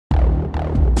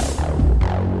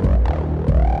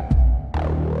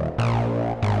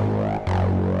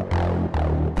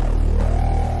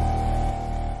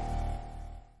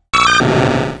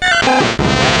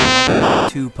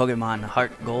to Pokemon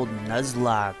Heart Gold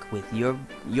Nuzlock with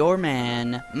your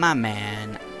man, my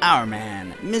man, our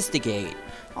man, Mystigate.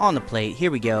 On the plate,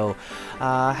 here we go.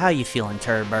 How you feeling,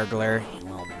 Turd Burglar? You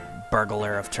little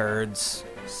burglar of turds.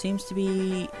 Seems to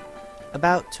be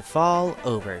about to fall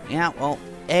over. Yeah, well,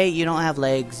 A, you don't have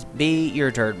legs. B, you're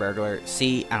a turd burglar.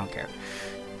 C, I don't care.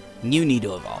 You need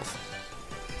to evolve.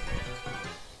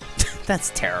 That's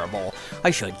terrible.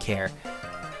 I should care.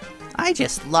 I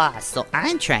just lost, so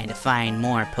I'm trying to find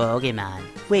more Pokemon.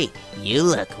 Wait, you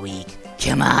look weak.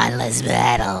 Come on, let's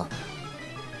battle.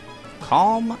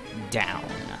 Calm down.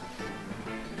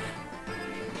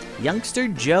 Youngster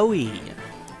Joey.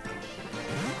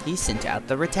 He sent out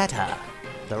the Rattata.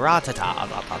 The Rattata.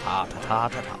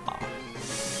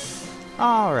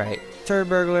 Alright, Turd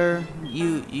Burglar,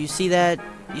 you see that?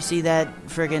 You see that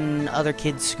friggin' other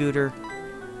kid's scooter?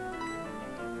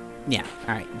 Yeah,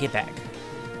 alright, get back.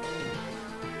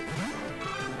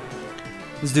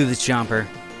 Let's do this, Chomper.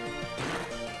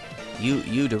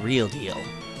 You the real deal.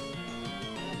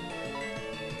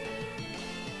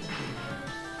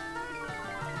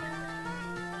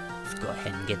 Let's go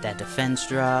ahead and get that defense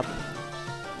drop.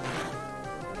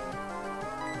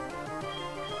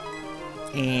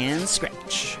 And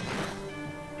scratch.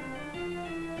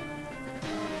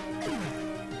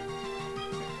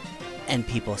 And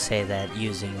people say that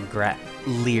using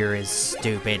Leer is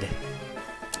stupid.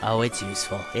 Oh, it's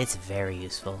useful. It's very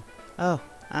useful. Oh,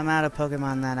 I'm out of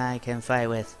Pokemon that I can fight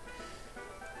with.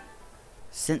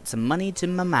 Sent some money to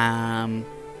my mom.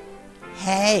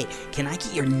 Hey, can I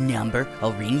get your number?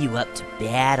 I'll ring you up to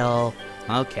battle.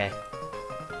 Okay.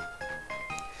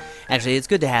 Actually, it's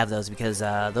good to have those because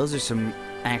those are some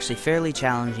actually fairly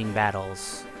challenging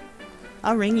battles.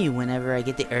 I'll ring you whenever I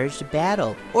get the urge to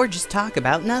battle, or just talk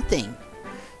about nothing.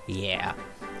 Yeah.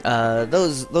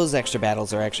 Those extra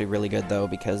battles are actually really good though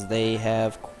because they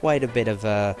have quite a bit of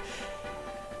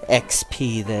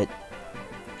XP that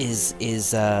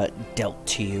is dealt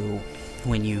to you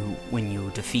when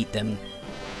you defeat them,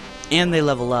 and they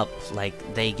level up.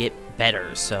 Like, they get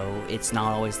better, so it's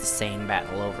not always the same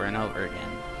battle over and over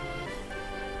again.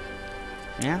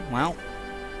 Yeah, well,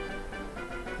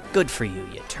 good for you,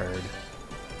 you turd.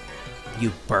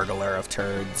 You burglar of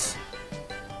turds.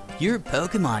 You're a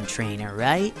Pokemon trainer,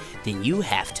 right? Then you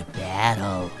have to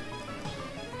battle.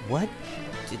 What?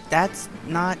 That's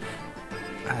not...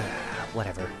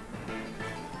 whatever.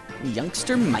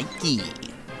 Youngster Mikey.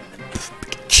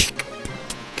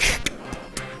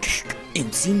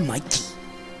 MC Mikey.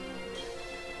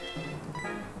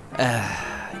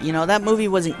 You know, that movie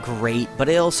wasn't great, but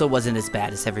it also wasn't as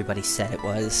bad as everybody said it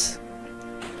was.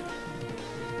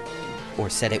 Or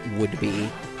said it would be.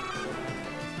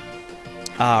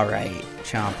 Alright,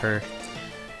 Chomper.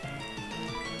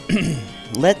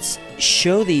 Let's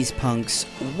show these punks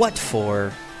what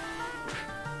for.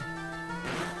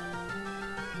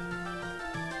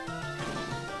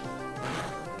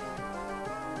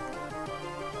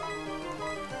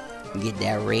 Get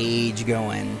that rage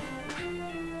going.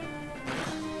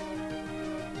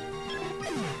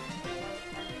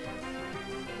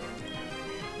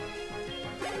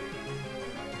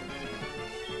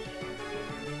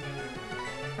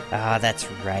 Ah, that's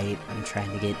right. I'm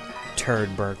trying to get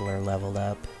Turd Burglar leveled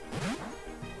up.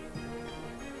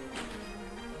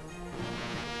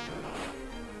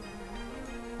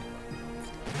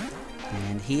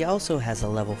 And he also has a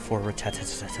level 4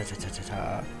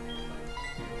 Rattata.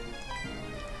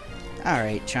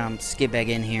 Alright, chomps, get back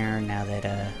in here now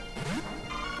that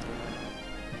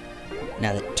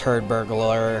Turd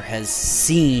Burglar has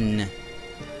seen.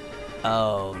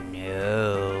 Oh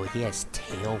no, he has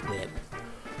Tail Whip.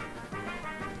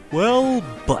 Well,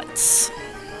 butts.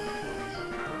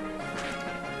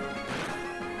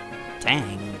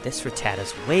 Dang, this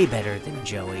Rattata's way better than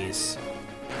Joey's.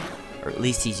 Or at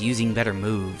least he's using better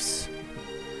moves.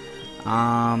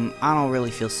 I don't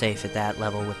really feel safe at that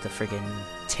level with the friggin'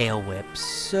 Tail Whip,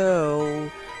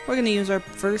 so we're gonna use our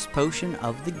first potion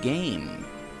of the game.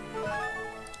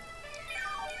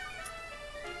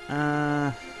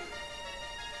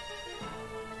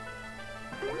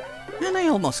 And I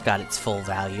almost got its full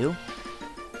value.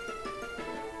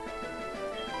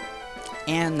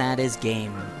 And that is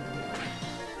game.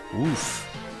 Oof.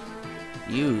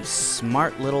 You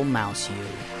smart little mouse, you.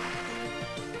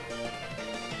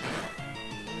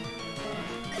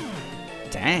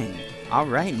 Dang.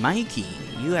 Alright, Mikey.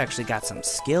 You actually got some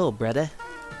skill, brother.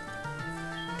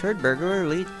 Turd Burglar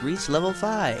reached level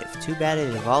 5. Too bad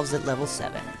it evolves at level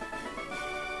 7.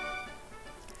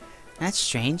 That's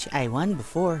strange. I won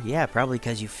before. Yeah, probably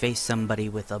because you faced somebody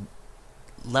with a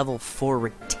level 4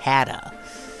 Rattata.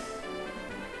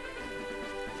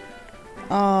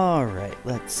 Alright,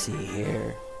 let's see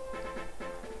here.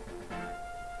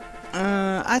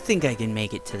 I think I can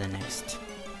make it to the next.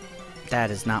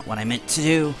 That is not what I meant to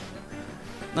do.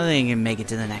 I think I can make it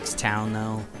to the next town,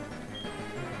 though.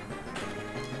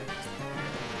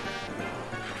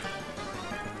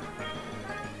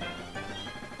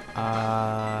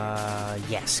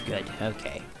 Yes, good.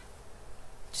 Okay.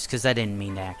 Just because I didn't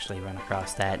mean to actually run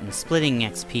across that, and splitting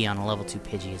XP on a level 2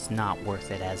 Pidgey is not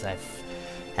worth it,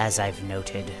 as I've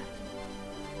noted.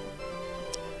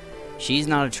 She's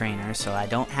not a trainer, so I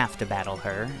don't have to battle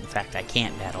her. In fact, I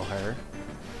can't battle her.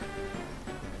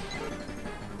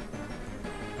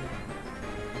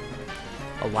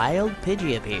 A wild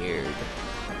Pidgey appeared.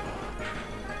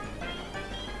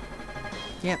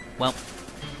 Yep, well,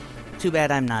 too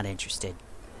bad I'm not interested.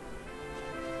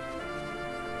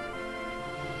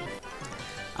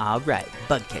 Alright,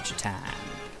 bug catcher time.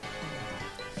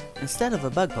 Instead of a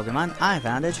bug Pokemon, I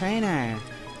found a trainer.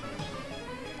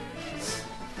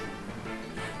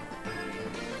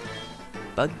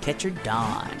 Bug catcher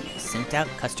Dawn sent out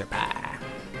custard pie.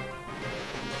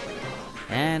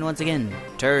 And once again,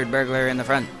 turd burglar in the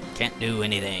front. Can't do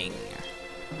anything.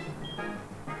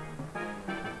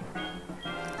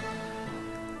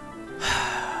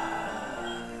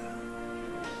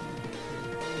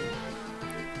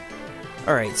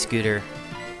 Alright, Scooter.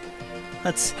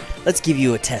 Let's give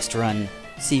you a test run.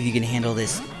 See if you can handle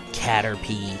this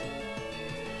Caterpie.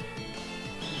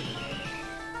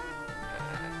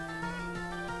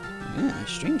 Yeah,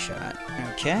 string shot.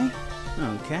 Okay.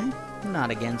 Okay.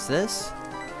 Not against this.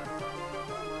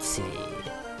 Let's see.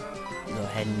 Go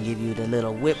ahead and give you the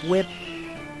little whip whip.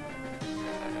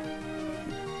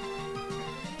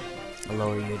 I'll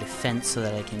lower your defense so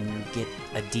that I can get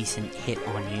a decent hit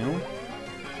on you.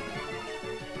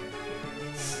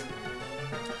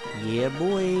 Yeah,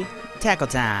 boy. Tackle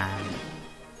time.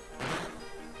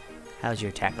 How's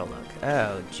your tackle look?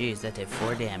 Oh, jeez, that did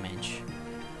 4 damage.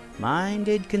 Mine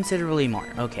did considerably more.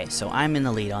 Okay, so I'm in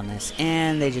the lead on this,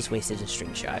 and they just wasted a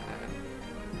string shot.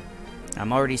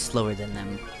 I'm already slower than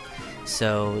them,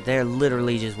 so they're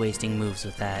literally just wasting moves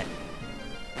with that.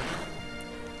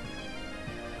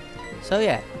 So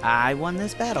yeah, I won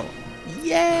this battle.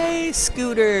 Yay,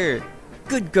 Scooter!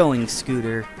 Good going,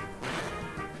 Scooter.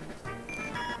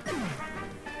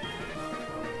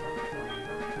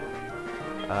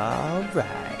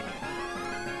 Alright.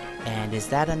 And is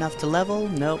that enough to level?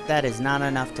 Nope, that is not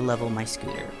enough to level my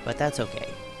Scooter, but that's okay.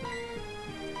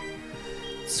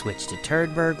 Switch to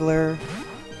Turd Burglar.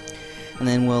 And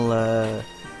then we'll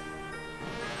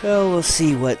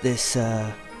see what this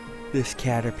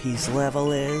Caterpie's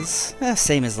level is.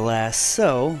 Same as the last,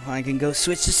 so I can go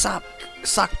switch to Sock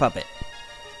Puppet.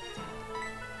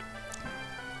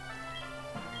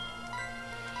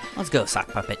 Let's go, Sock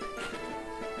Puppet.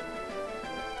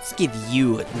 Let's give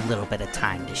you a little bit of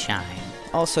time to shine.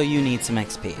 Also, you need some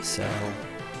XP, so...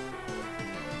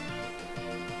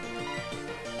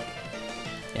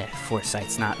 yeah,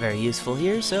 Foresight's not very useful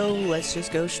here, so let's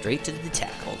just go straight to the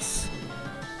tackles.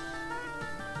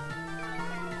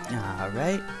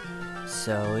 Alright,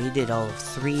 so he did all of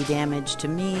 3 damage to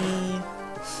me.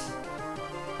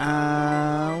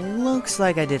 Looks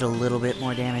like I did a little bit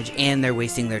more damage, and they're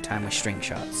wasting their time with string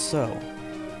shots, so...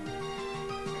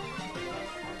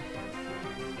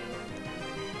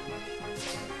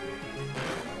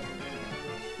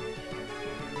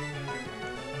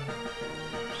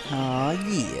 aw,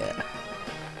 yeah.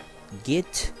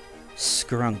 Get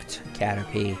skrunked,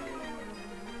 Caterpie.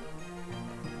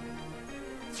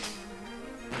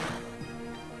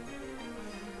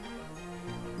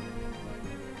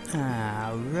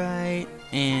 Alright,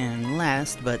 and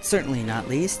last but certainly not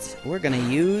least, we're gonna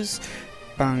use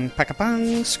Bang Paka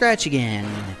Bang Scratch again.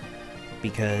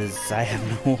 Because I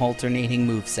have no alternating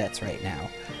movesets right now.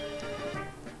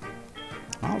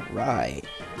 Alright.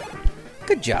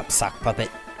 Good job, Sock Puppet.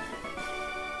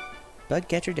 Bug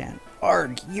catcher down.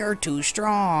 Arg, you're too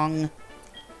strong.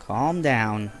 Calm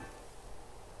down.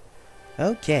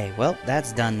 Okay, well,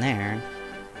 that's done there.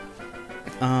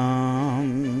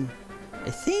 I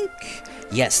think...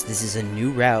 yes, this is a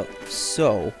new route,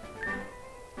 so...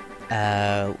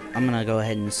 I'm gonna go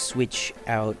ahead and switch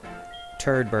out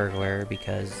Turd Burglar,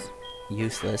 because...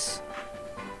 useless.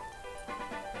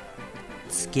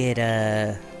 Let's get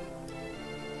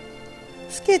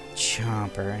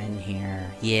Chomper in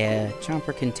here. Yeah,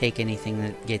 Chomper can take anything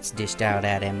that gets dished out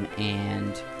at him,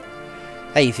 and...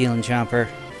 how you feeling, Chomper?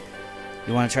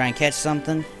 You wanna try and catch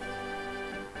something?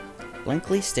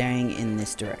 Blankly staring in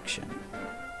this direction.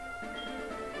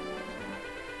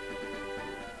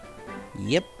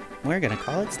 Yep, we're gonna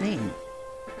call its name.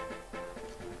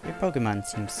 Your Pokemon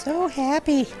seems so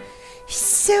happy. He's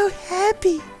so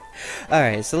happy.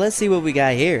 Alright, so let's see what we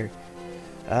got here.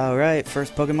 Alright,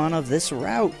 first Pokemon of this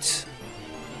route.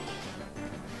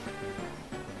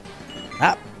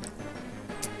 Ah!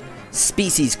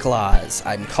 Species Claws.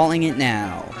 I'm calling it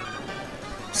now.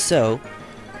 So,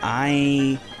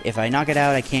 if I knock it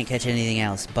out, I can't catch anything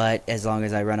else. But as long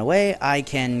as I run away, I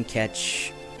can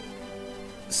catch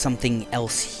something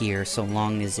else here, so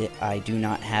long as I do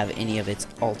not have any of its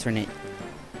alternate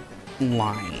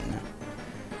line.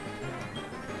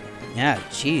 Yeah,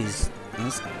 jeez.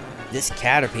 This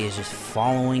Caterpie is just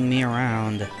following me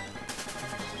around.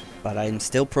 But I'm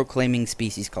still proclaiming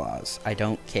Species Claws. I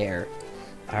don't care.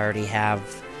 I already have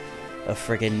a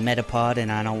friggin' Metapod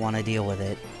and I don't want to deal with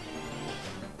it.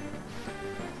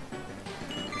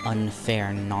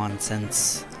 Unfair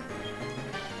nonsense.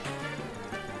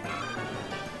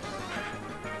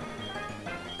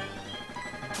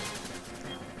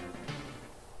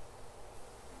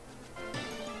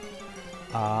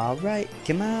 Alright,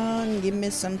 come on, give me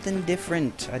something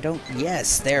different.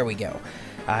 Yes, there we go.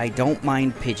 I don't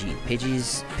mind Pidgey.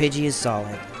 Pidgey is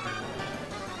solid.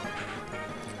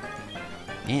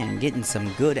 Man, getting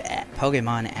some good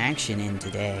Pokemon action in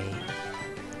today.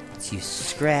 Let's use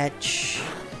Scratch.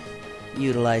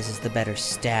 Utilizes the better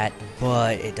stat,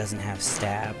 but it doesn't have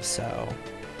stab, so...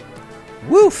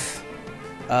 Woof!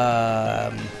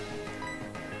 Well,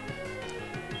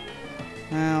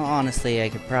 honestly, I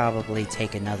could probably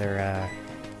take another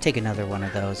one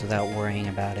of those without worrying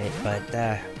about it, but,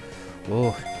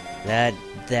 whoa,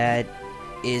 that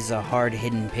is a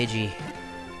hard-hidden Pidgey.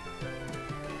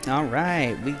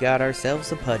 Alright, we got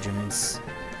ourselves a Pudgems.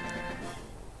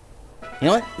 You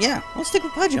know what? Yeah, we'll stick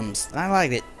with Pudgems. I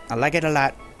like it. I like it a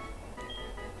lot.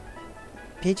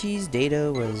 Pidgey's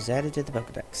data was added to the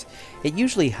Pokedex. It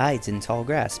usually hides in tall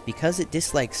grass. Because it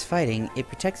dislikes fighting, it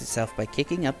protects itself by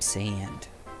kicking up sand.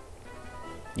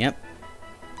 Yep.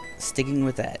 Sticking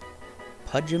with that.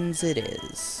 Pudgems it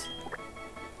is.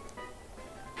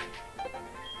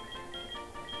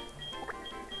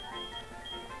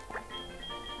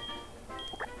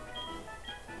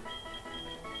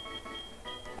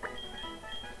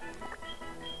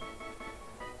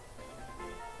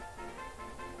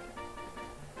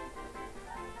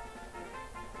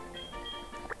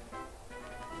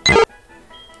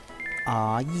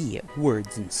 Aw, yeah,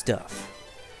 words and stuff.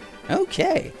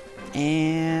 Okay,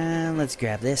 and let's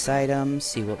grab this item,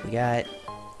 see what we got.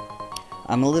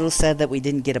 I'm a little sad that we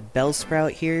didn't get a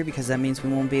Bellsprout here, because that means we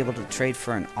won't be able to trade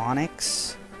for an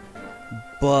Onix.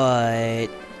 But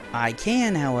I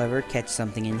can, however, catch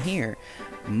something in here.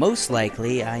 Most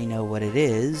likely, I know what it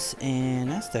is,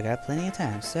 and I still got plenty of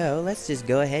time. So, let's just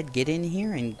go ahead, get in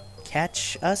here, and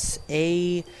catch us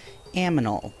a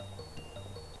Aminal.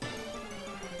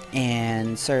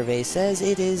 And survey says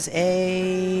it is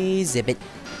a Zibbit.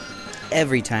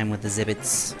 Every time with the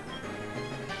Zibbits.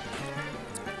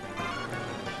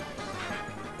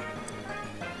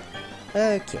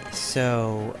 Okay,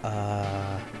 so,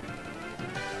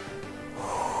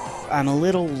 I'm a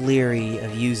little leery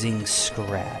of using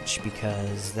Scratch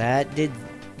because that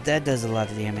does a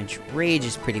lot of damage. Rage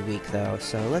is pretty weak though,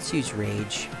 so let's use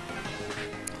Rage.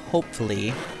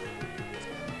 Hopefully.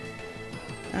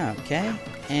 Okay.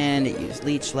 And it used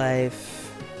Leech Life,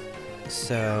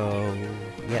 so,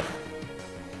 yep,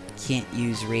 can't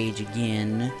use Rage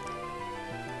again.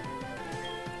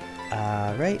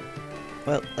 Right,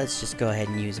 well, let's just go ahead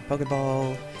and use a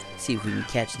Pokeball, see if we can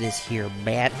catch this here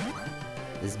bat,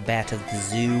 this bat of the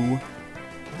zoo.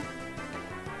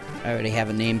 I already have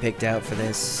a name picked out for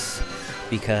this,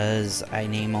 because I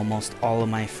name almost all of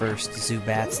my first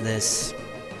Zubats this.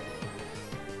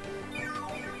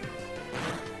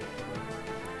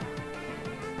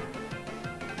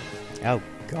 Oh,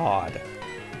 God.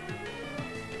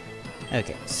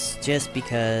 Okay, just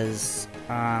because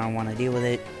I don't want to deal with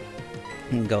it,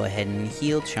 I'm gonna go ahead and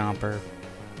heal Chomper.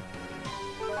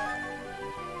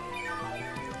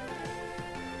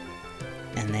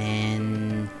 And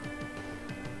then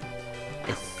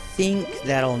I think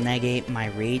that'll negate my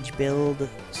Rage build,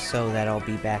 so that I'll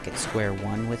be back at square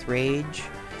one with Rage.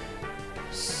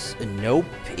 Nope,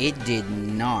 it did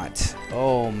not.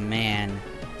 Oh, man.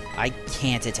 I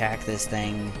can't attack this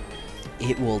thing.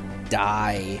 It will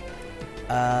die.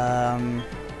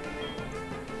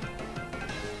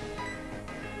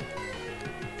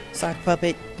 Sock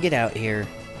Puppet, get out here.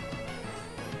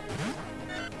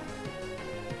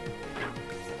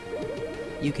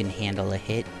 You can handle a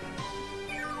hit.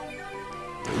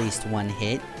 At least one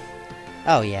hit.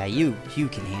 Oh yeah, you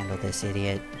can handle this,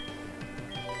 idiot.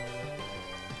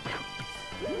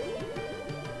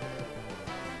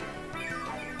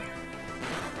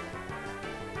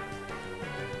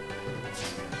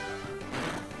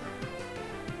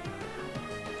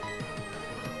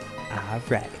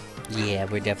 Alright. Yeah,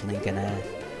 we're definitely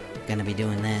gonna be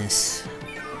doing this.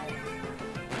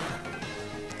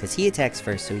 Because he attacks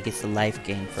first, so he gets the life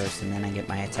gain first, and then I get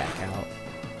my attack out.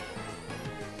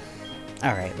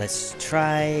 Alright, let's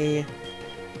try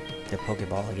the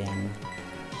Pokeball again.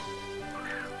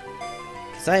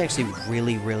 Because I actually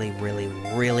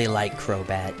really like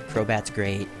Crobat. Crobat's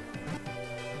great.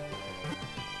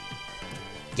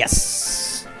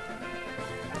 Yes!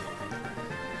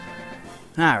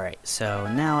 Alright, so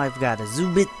now I've got a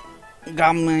Zubit.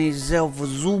 Got myself a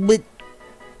Zubit.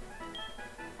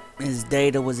 His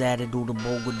data was added to the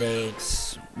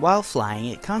Pokedex. While flying,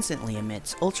 it constantly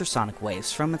emits ultrasonic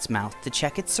waves from its mouth to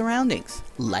check its surroundings,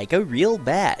 like a real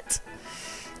bat.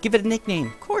 Give it a nickname.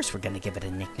 Of course we're gonna give it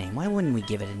a nickname. Why wouldn't we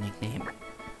give it a nickname?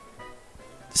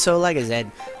 So, like I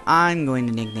said, I'm going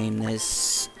to nickname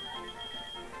this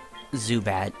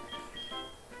Zubat.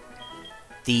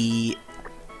 The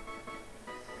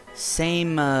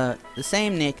same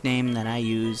nickname that I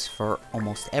use for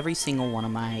almost every single one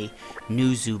of my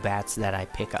new Zubats that I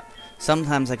pick up.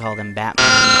 Sometimes I call them Batman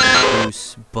or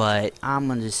Bruce, but I'm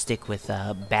going to stick with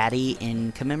Batty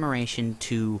in commemoration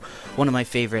to one of my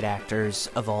favorite actors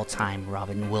of all time,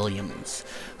 Robin Williams,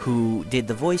 who did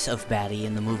the voice of Batty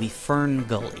in the movie Fern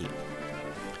Gully.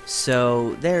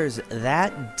 So there's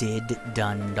that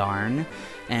done darn,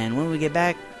 and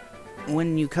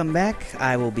when you come back,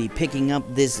 I will be picking up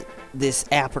this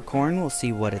apricorn. We'll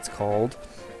see what it's called.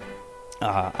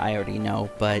 I already know,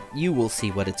 but you will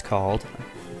see what it's called.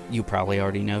 You probably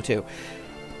already know too.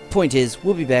 Point is,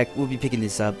 we'll be back. We'll be picking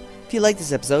this up. If you like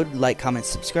this episode, like, comment,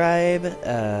 subscribe.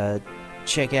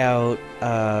 Check out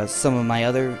some of my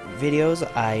other videos.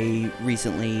 I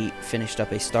recently finished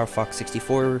up a Star Fox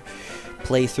 64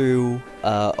 playthrough,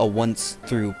 a once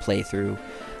through playthrough.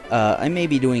 I may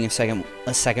be doing a second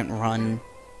run,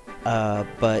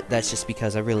 but that's just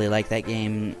because I really like that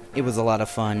game. It was a lot of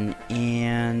fun,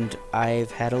 and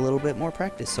I've had a little bit more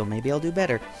practice, so maybe I'll do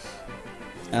better.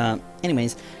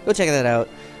 Anyways, go check that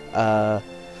out.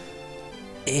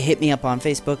 Hit me up on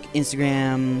Facebook,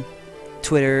 Instagram,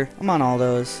 Twitter. I'm on all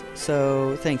those.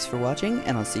 So thanks for watching,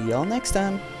 and I'll see y'all next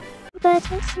time. But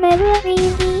it's never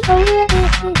really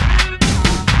over.